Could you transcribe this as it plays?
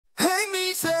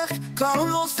zeg, klaar om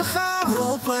los te gaan.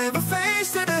 Roleplay, we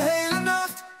feesten de hele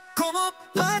nacht. Kom op,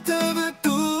 laten we het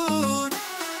doen.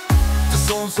 De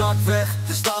zon zakt weg,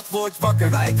 de stad wordt wakker.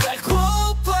 Mijdrecht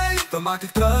Roleplay, we maken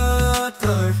het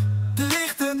klutter. De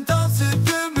lichten dansen,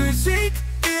 de muziek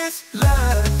is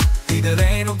luid.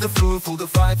 Iedereen op de vloer, voel de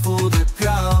vibe, voel de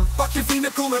crowd. Pak je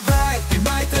vrienden, kom erbij. In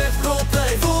Mijdrecht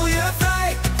Roleplay, voel je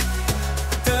vrij.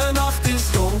 De nacht is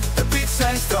jong, de beats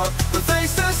zijn strak. We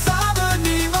feesten samen,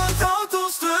 niemand houdt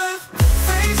ons terug.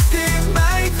 Feest in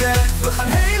Mijdrecht, we gaan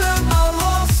helemaal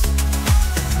los.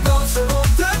 Dansen op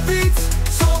de beat,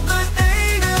 zonder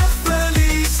enig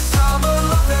verlies. Samen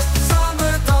lachen,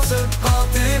 samen dansen,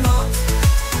 hand in hand.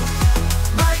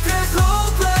 Mijdrecht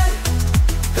Roleplay,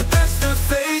 het beste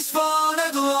feest van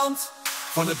het land.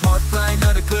 Van het Marktplein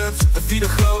naar de clubs, een vierde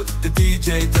groot. De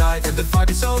DJ draait en de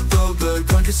vibe is zo doodleuk.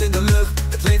 Drankjes in de lucht,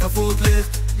 het leven voelt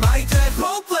licht. Mijdrecht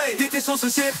Roleplay, dit is onze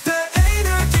zicht. De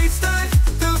energie stijgt,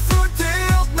 de vloer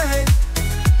deelt mee.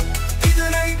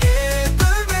 Iedereen in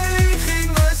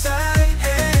beweging, we zijn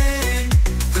één.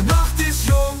 De nacht is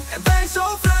jong en wij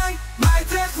zo vrij.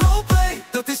 Mijdrecht Roleplay,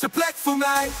 dat is de plek voor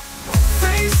mij.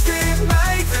 Feest in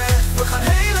Mijdrecht, we gaan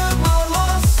helemaal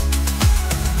los.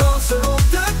 Dansen op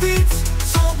de beat,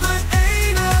 zonder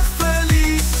enig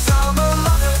verlies. Samen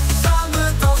lachen,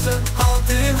 samen dansen, hand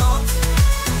in hand.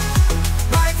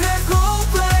 Mijdrecht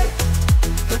Roleplay,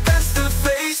 het beste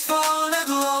feest van het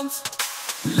land.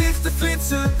 Lichten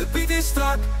flitsen, de beat is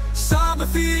strak. Samen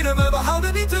vieren we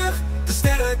houden niet terug. De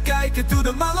sterren kijken, doe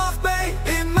de maan lacht mee.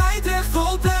 In Mijdrecht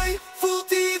Roleplay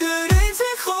voelt iedereen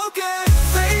zich oké.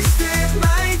 Feest in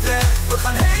Mijdrecht, we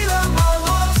gaan helemaal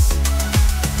los.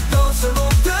 Dansen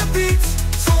op de beat,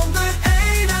 zonder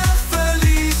enig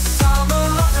verlies. Samen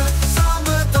lachen,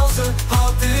 samen dansen,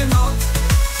 hand in hand.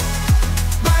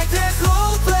 Mijdrecht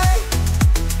Roleplay,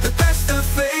 het beste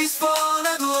feest van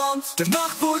het land. De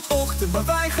nacht wordt ochtend, maar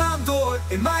wij gaan door.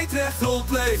 In Mijdrecht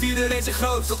Roleplay, iedereen zich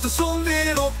groot tot de zon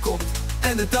weer opkomt.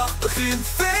 En de dag begint,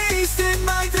 feest in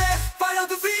Mijdrecht, waar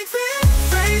elke vriend vindt.